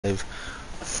live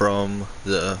from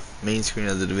the main screen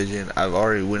of the Division. I've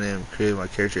already went in and created my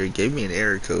character. It gave me an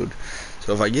error code.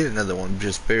 So if I get another one,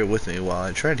 just bear with me while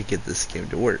I try to get this game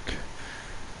to work.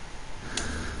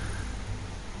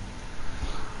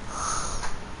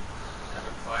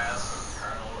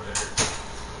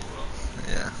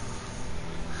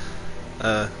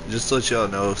 Just to let y'all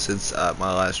know, since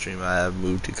my last stream I have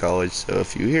moved to college, so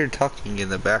if you hear talking in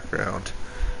the background,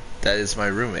 that is my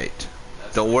roommate.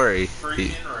 Don't worry,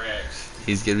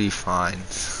 he's gonna be fine.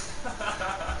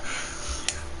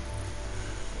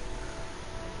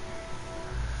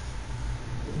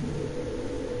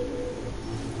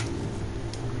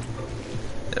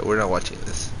 Yeah, we're not watching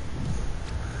this.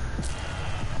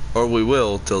 Or we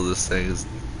will till this thing is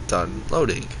done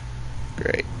loading.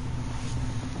 Great.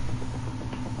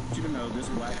 Even though this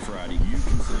Black Friday, you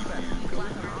can sleep in.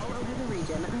 All over the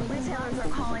region, retailers are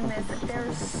calling this their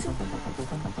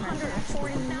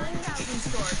 149,000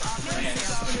 stores offering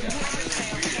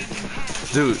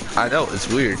sales. Dude, I know, it's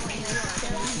weird.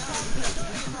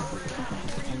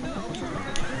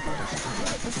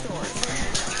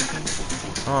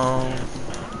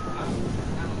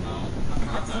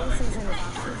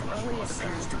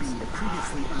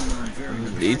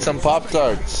 Eat some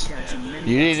Pop-Tarts.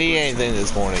 You didn't eat anything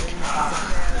this morning.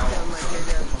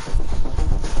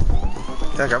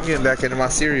 Heck, I'm getting back into my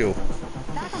cereal.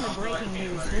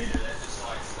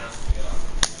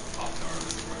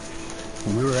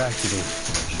 When we were activated,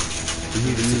 we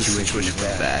knew the situation was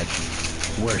bad.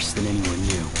 Worse than anyone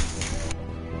knew.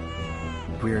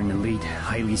 We're an elite,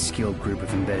 highly skilled group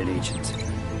of embedded agents.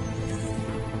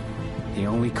 They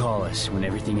only call us when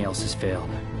everything else has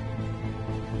failed.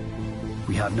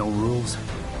 We have no rules.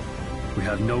 We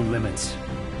have no limits.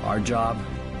 Our job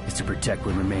is to protect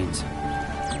what remains.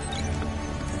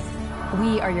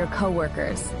 We are your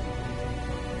co-workers.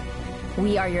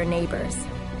 We are your neighbors.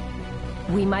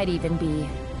 We might even be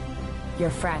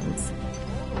your friends.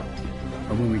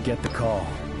 But when we get the call,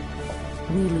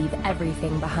 we leave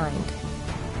everything behind.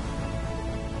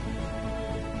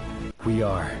 We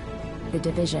are the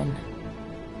Division.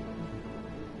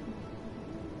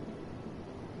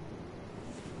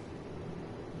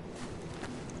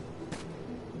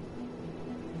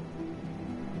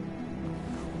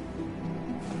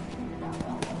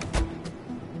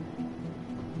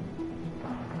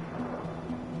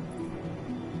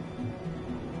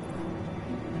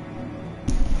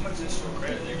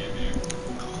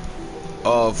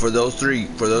 For those three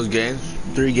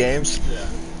games, yeah.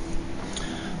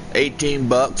 18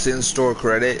 bucks in store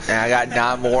credit, and I got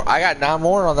 9 more. I got 9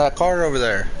 more on that card over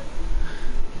there.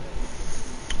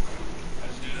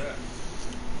 Let's do that.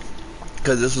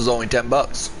 Because this was only 10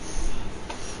 bucks.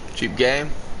 Cheap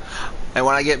game. And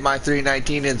when I get my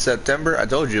 319 in September, I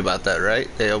told you about that, right?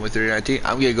 They owe me 319.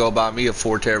 I'm gonna go buy me a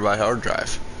 4 terabyte hard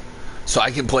drive, so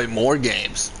I can play more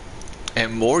games,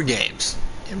 and more games,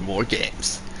 and more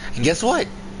games. And guess what?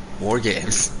 More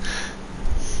games.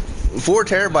 4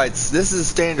 terabytes. This is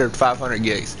standard 500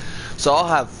 gigs. So I'll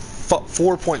have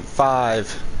 4.5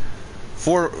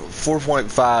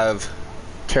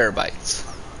 terabytes.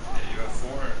 Yeah, you have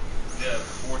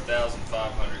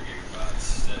 4,500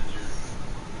 gigabytes.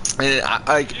 And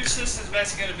your system's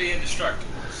basically going to be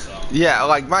indestructible. So. Yeah,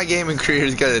 like my gaming career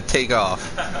is going to take off.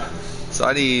 So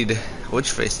I need, which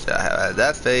face do I have? I have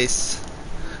that face.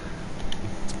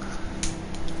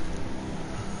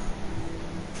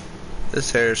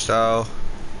 This hairstyle.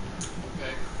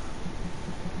 Okay.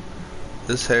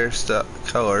 This hairstyle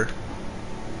color.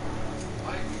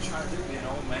 Why are you trying to be an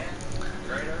old man?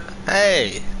 Great hair?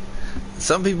 Hey,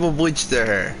 some people bleach their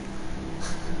hair.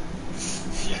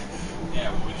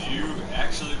 Yeah, would you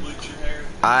actually bleach your hair?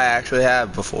 I actually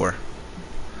have before.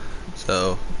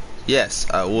 So, yes,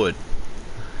 I would.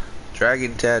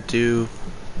 Dragon tattoo.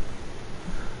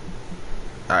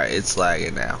 Alright, it's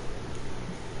lagging now.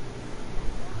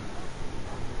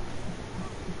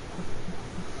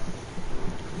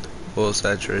 Full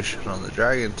saturation on the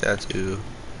dragon tattoo.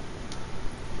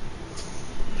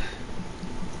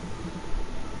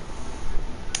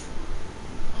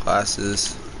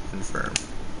 Classes confirmed.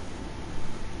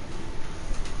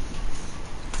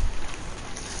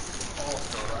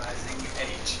 Authorizing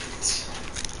agent.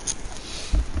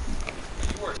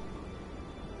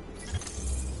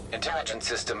 Intelligent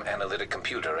System Analytic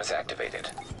Computer is activated.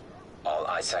 All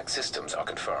ISAC systems are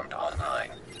confirmed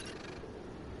online.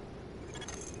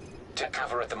 Take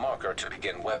cover at the marker to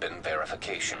begin weapon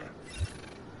verification.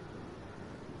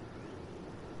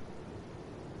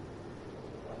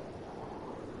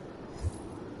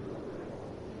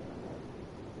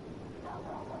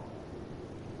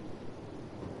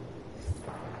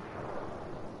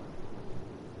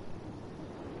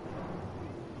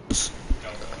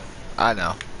 I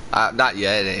know. Not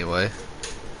yet, anyway.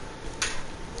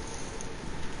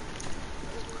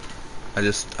 I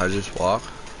just walk.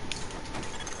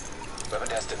 Weapon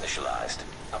test initialized.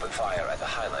 Open fire at the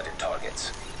highlighted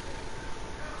targets.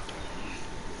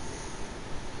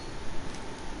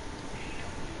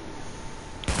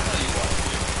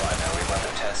 Primary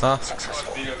weapon test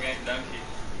successful. Video game donkey.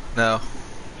 No.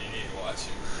 You need to watch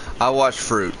it. I watch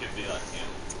Fruit. You could be like him.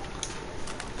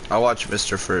 I watch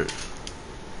Mr. Fruit.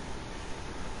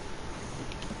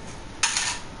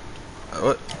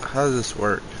 What? How does this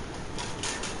work?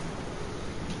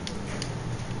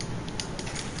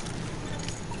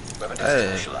 Weapon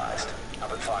test initialized.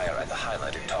 Open fire at the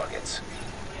highlighted targets.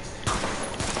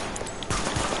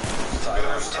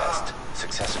 Firearm test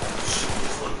successful.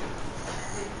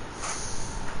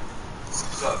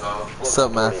 What's up, dog? What's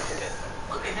up, man?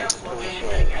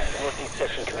 Northeast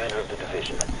Section Commander of the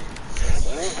Division.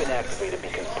 You've been activated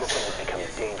because Brooklyn has become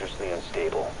dangerously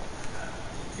unstable.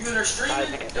 You in there streaming?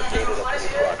 Isaac is updated up to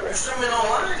your progress. You streaming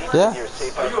online? Yeah. You're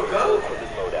safe Are out you a of go? for this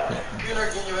loadout. You in there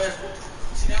getting your ass whooped?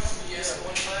 See, that was me at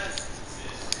one class.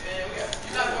 Man,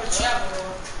 you gotta go to chapel.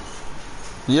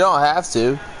 You don't have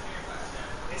to.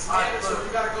 It's mandatory, so you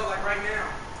gotta go like right now.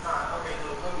 Nah, okay,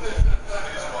 look.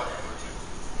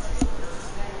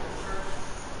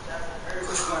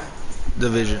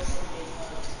 Division.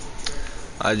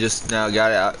 I just now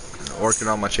got it out, working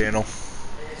on my channel.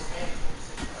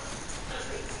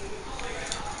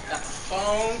 Got the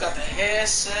phone, got the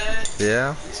headset.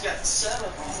 Yeah. He's got the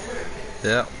setup on here.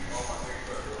 Yeah.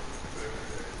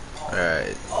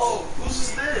 Alright. Oh, whose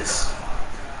is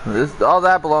this? All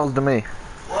that belongs to me.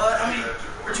 What? I mean,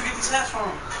 where'd you get these hats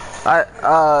from?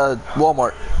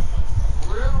 Walmart.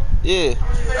 For real? Yeah. How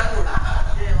much you pay for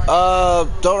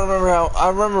it? Don't remember how. I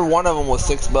remember one of them was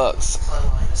 $6.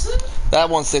 That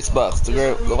one's $6.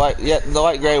 The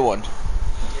light gray one.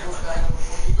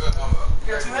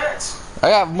 You got 2 hats. I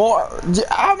got more.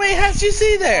 How many hats you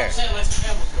see there? I'm saying let's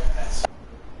travel with your hats.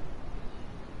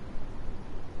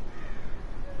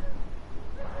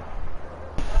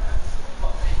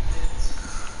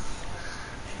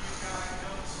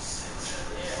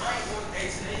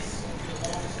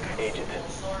 Agent,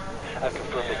 I've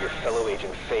confirmed that your fellow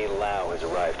agent Faye Lau has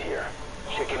arrived here.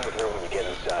 Check in with her when you get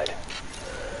inside.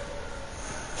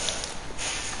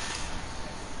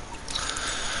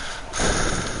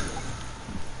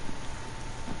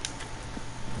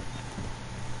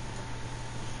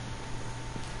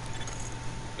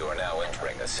 You are now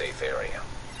entering a safe area.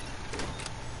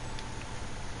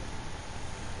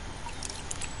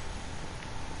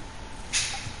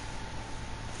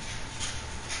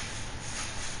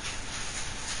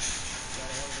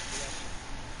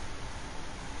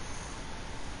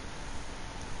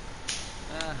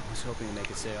 I was hoping to make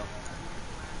a sale.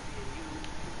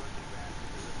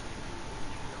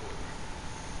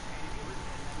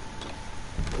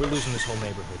 We're losing this whole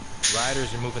neighborhood.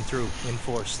 Riders are moving through, in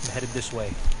force, headed this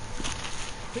way.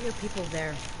 Put your people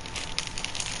there. I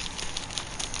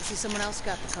see someone else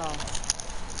got the call.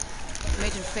 I'm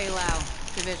Agent Faye Lau,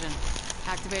 Division.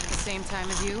 Activated at the same time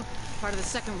as you. Part of the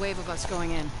second wave of us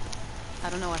going in. I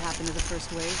don't know what happened to the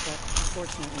first wave, but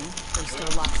unfortunately, there's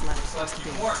still lots left for us to do.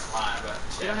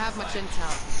 We don't have much intel,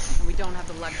 and we don't have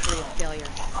the luxury of failure.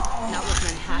 Not with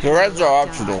Manhattan. The reds are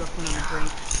locked down optional. Brooklyn on the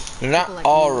brink. They're not People like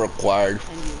all me required.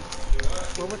 And you.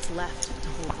 We're what's left to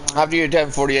hold the line. After you're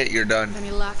 1048, you're done. With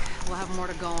any luck, we'll have more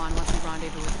to go on once we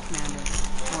rendezvous with the commander.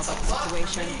 More about the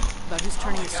situation, about who's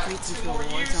turning the streets into a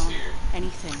war zone.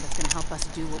 Anything that's going to help us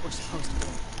do what we're supposed to do.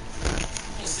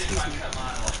 Excuse me,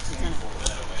 Lieutenant.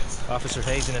 Officer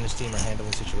Hazen and his team are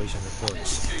handling situation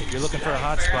reports. If you're looking for a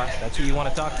hotspot, that's who you want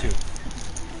to talk to.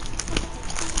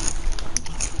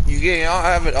 I'll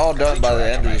have it all done by the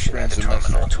end of the spring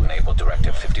semester. To enable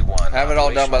Directive 51. Have it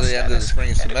all done by the end of the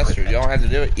spring semester. You don't have to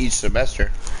do it each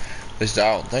semester. At least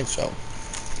I don't think so.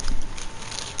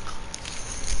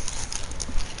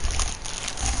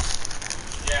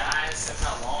 Yeah, I asked him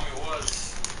how long it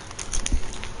was.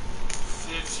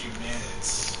 50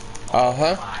 minutes.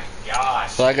 Uh-huh. My gosh.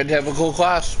 It's like a typical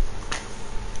class.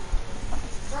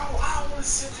 Bro, I don't want to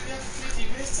sit through that for 50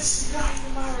 minutes. This is not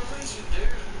even my religion, dude.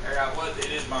 Well, it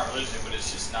is my religion, but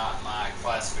it's just not my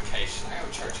classification. I go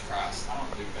to Church of Christ. I don't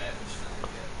do Baptist.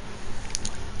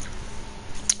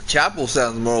 Chapel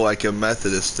sounds more like a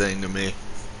Methodist thing to me.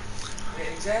 Yeah,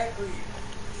 exactly.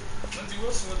 Lindsey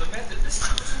Wilson with the Methodist. This is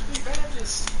supposed to be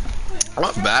Baptist.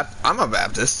 I'm a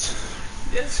Baptist.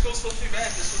 Yeah, this school's supposed to be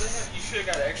Baptist, so they have. You should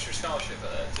have got an extra scholarship for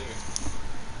that too.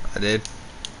 I did.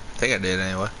 I think I did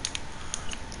anyway.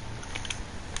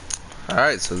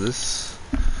 Alright, so this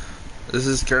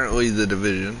is currently the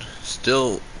division.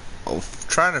 Still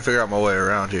trying to figure out my way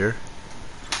around here.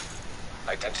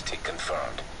 Identity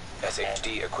confirmed.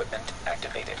 SHD equipment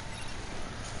activated.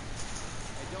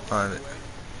 Find it.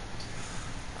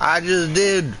 I just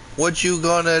did. What you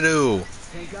gonna do?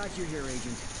 Thank God you're here,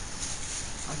 Agent.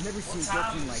 I've never seen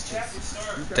Brooklyn like this.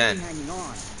 You're barely 10. hanging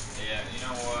on. Yeah, you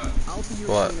know what? I'll be your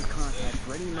What? point of contact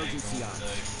for any emergency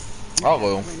ops. I'll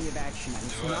go. Plenty of action, and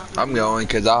it's not I'm going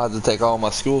because I'll have to take all my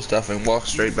school stuff and walk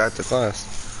straight back to class.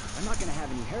 I'm not gonna have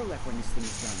any hair left when this thing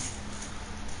is done.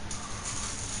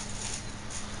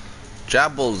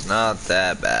 Chapel's not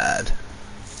that bad.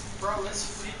 Bro, that's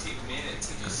 50 minutes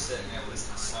of just sitting there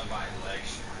listening to somebody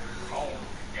lecture. Oh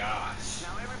my gosh.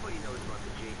 Now everybody knows about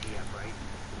the JTF, right?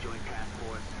 The Joint Task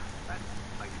Force. That's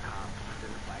like the cops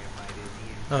and the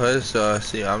firefighters. Oh, it's,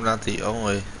 see, I'm not the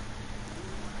only.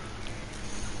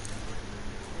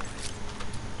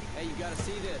 Hey, you gotta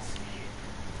see this.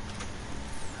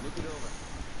 Look it over.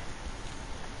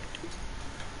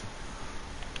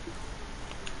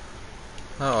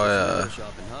 Oh, yeah.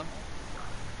 Shopping, huh?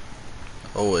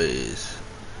 Always.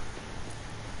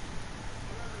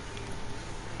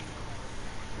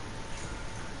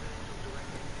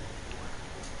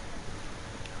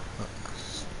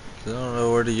 Still don't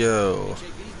know where to go.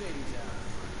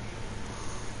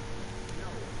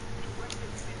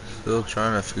 Still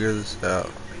trying to figure this out.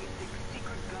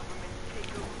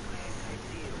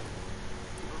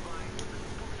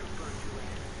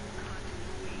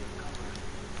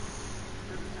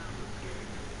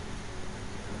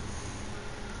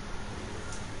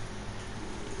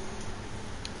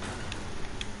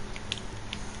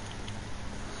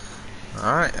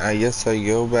 Alright, I guess I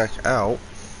go back out.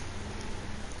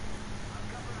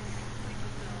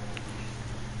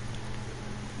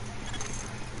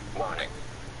 Warning.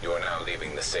 You are now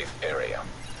leaving the safe area.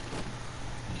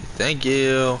 Thank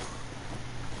you.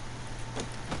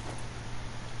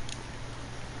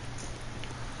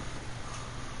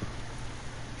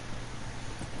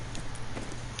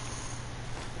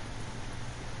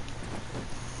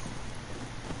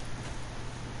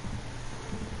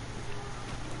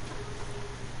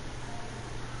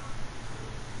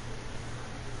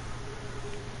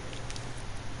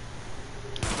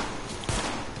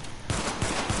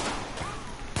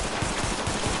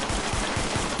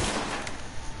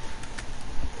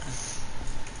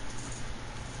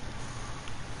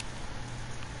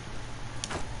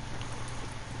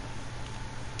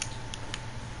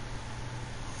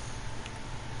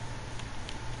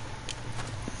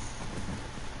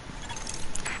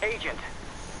 Agent,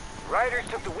 rioters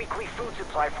took the weekly food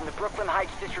supply from the Brooklyn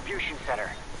Heights Distribution Center.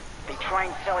 They try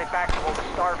and sell it back to all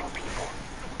the starving people.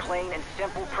 Plain and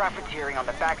simple profiteering on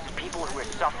the backs of people who are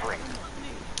suffering.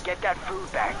 Get that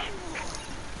food back.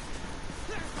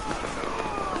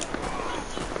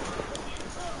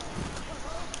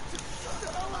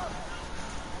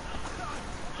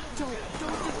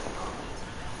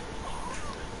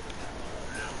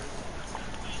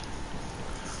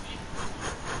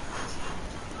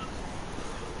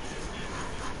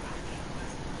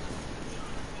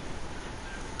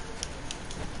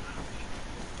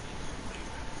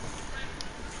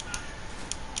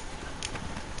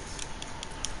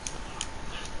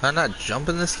 Can I not jump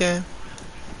in this game?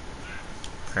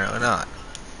 Apparently not.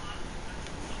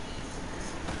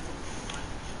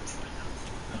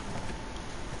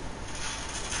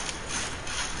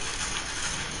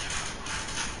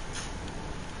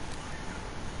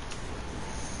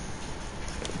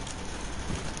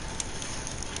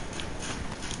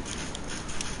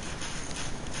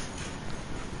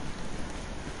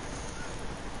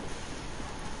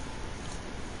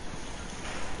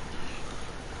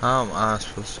 How am I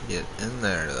supposed to get in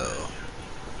there though?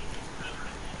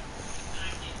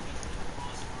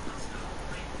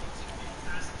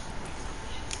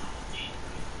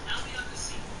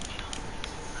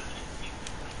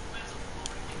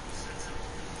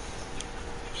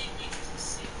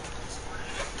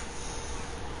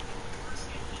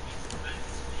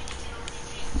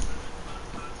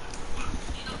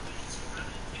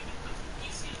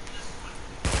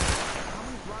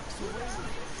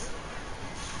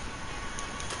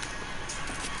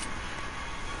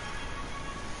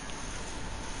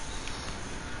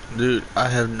 Dude, I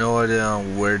have no idea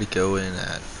on where to go in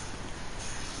at.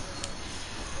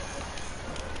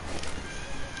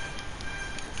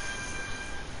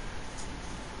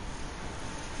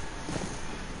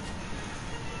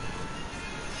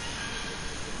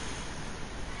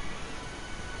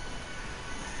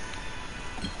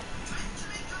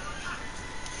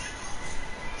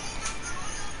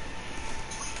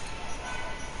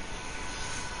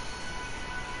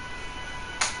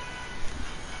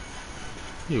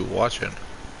 You watching?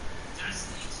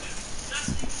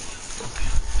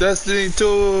 Destiny 2.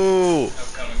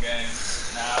 Upcoming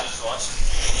games. Nah, I just watching.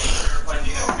 You ever played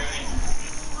Nino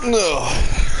Kuni? No.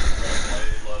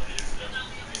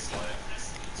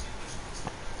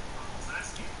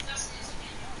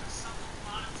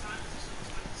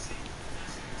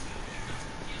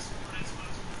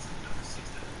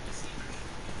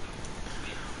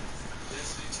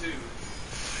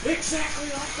 Exactly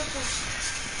like the first.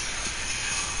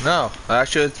 No,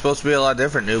 actually, it's supposed to be a lot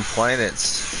different. New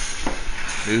planets,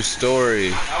 new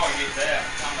story. I want to get that.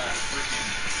 I'm talking about freaking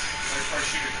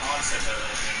third-person shooter concept of it.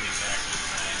 I think it's actually the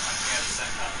same. Like, you have the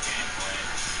same type of gameplay,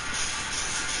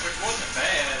 which wasn't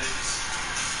bad. It just,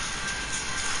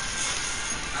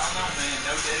 I don't know, man.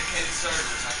 No dedicated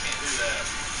servers. I can't do that.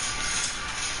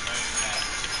 Not even that.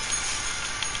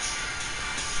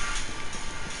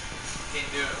 Can't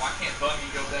do it. Why can't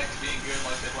Bungie go back to being good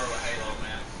like they were with Halo,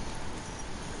 man?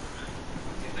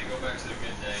 Can't they go back to the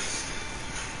good days?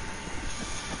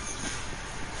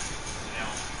 You know,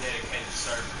 dedicated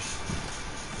servers.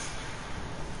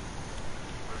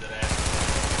 Or did I?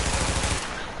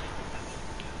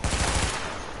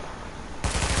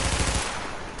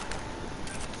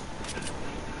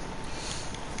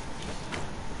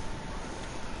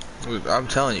 Dude, I'm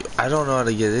telling you, I don't know how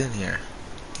to get in here.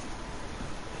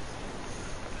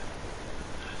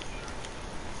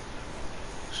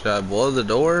 Should I blow the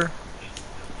door?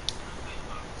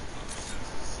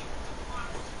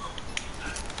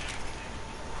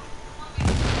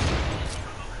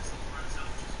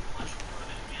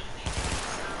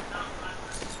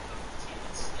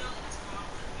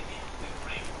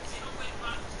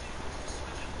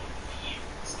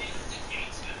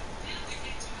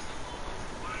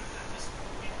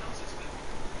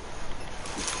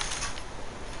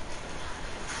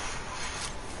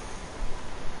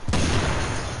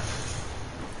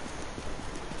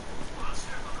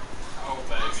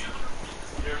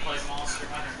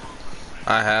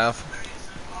 I have.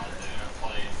 Oh, dude, I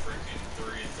played freaking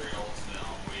 3 and 3 Ultimate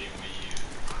on Wii and Wii U.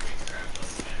 Wii crap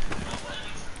doesn't matter. I love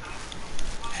it.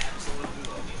 Absolutely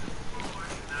love it.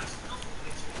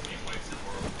 Can't wait for the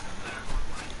world to come back.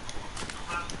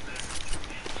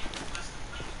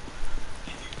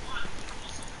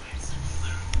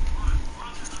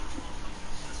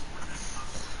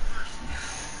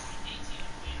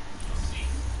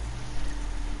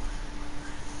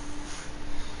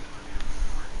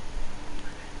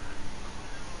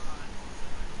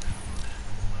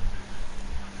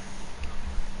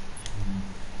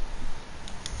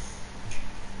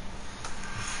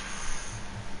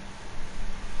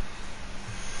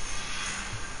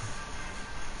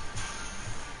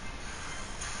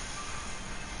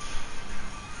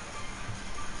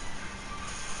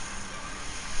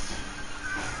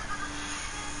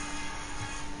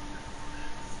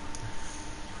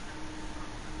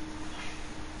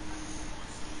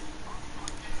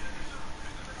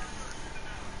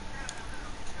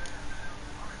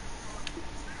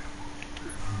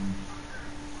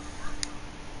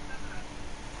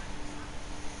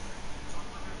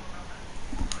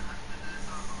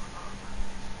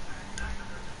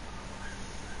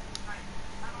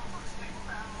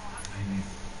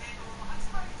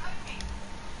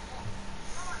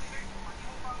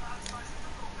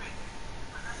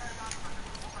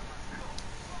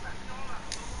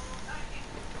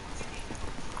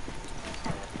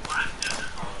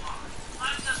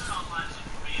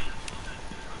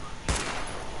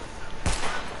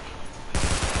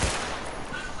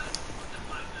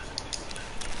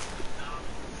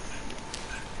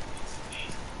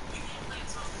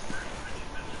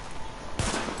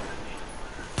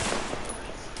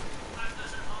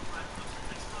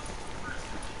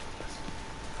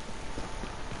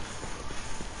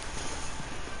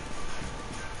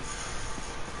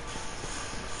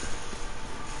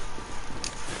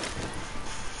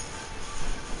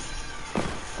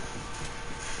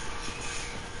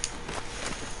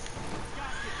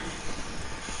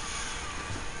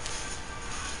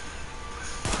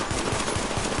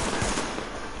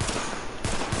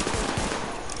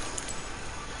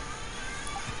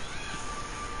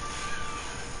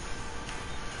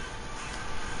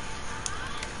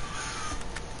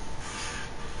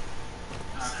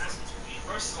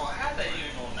 First of all, how they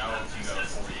even gonna know if you go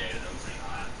 48 of those or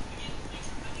not?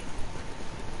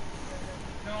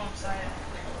 You know what I'm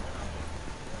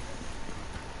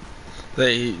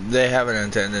saying? They have an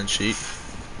attendance sheet.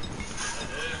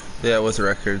 Yeah, with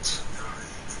records.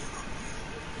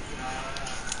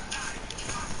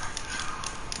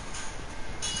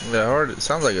 Yeah, hard. It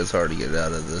sounds like it's hard to get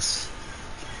out of this.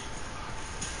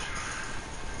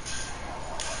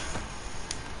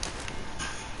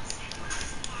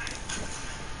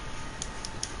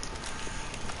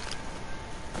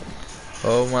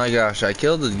 Oh my gosh, I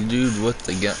killed the dude with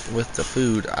the gun, with the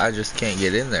food. I just can't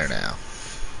get in there now.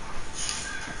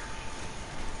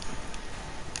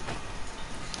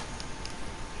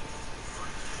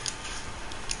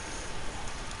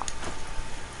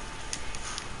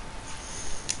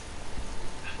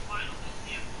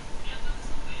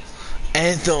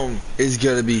 Anthem is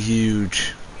gonna be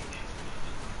huge.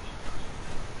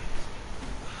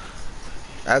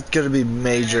 That's gonna be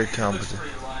major competition.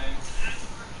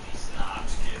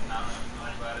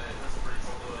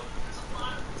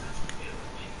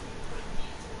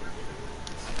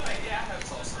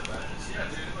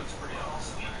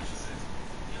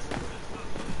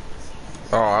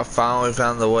 Oh, I finally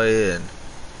found the way in.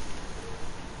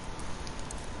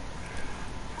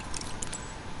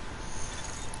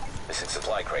 Missing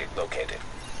supply crate located.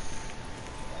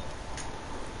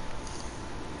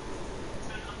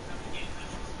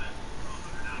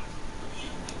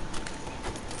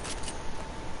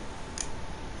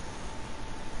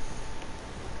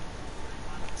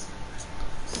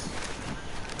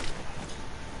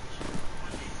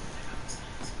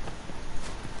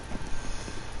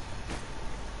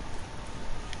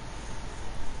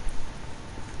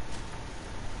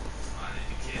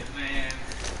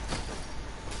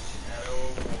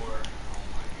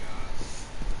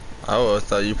 Oh, I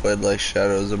thought you played like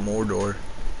Shadows of Mordor.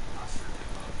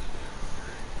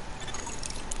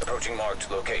 Approaching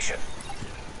marked location.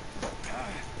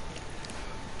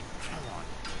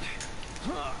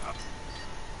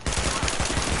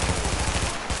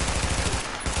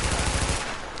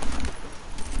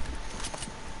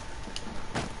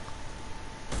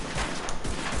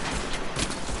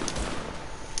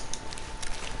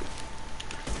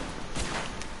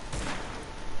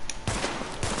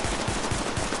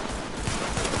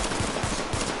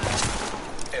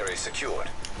 Area secured.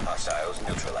 Hostiles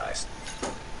neutralized.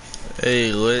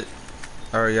 Hey, lit.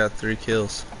 I already got 3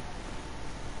 kills.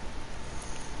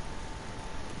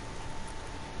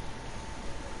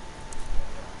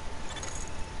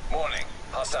 Warning.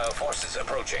 Hostile forces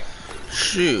approaching.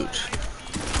 Shoot.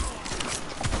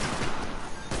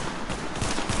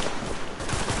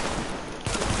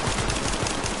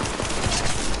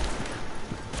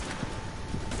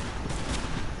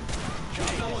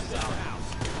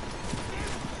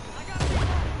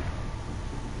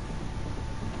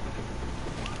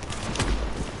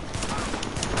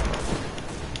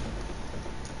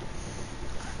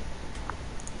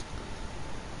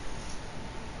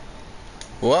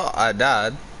 Well, I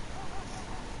died.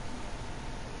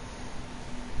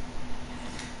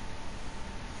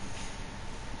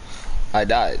 I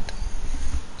died.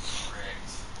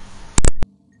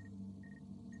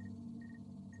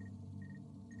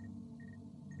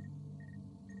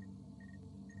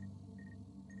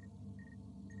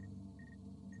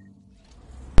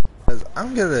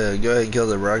 I'm gonna go ahead and kill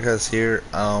the broadcast here.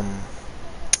 Go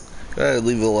ahead and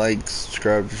leave a like,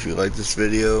 subscribe if you like this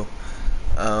video.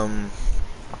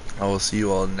 I will see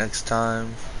you all next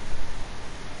time.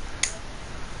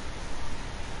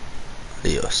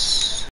 Adios.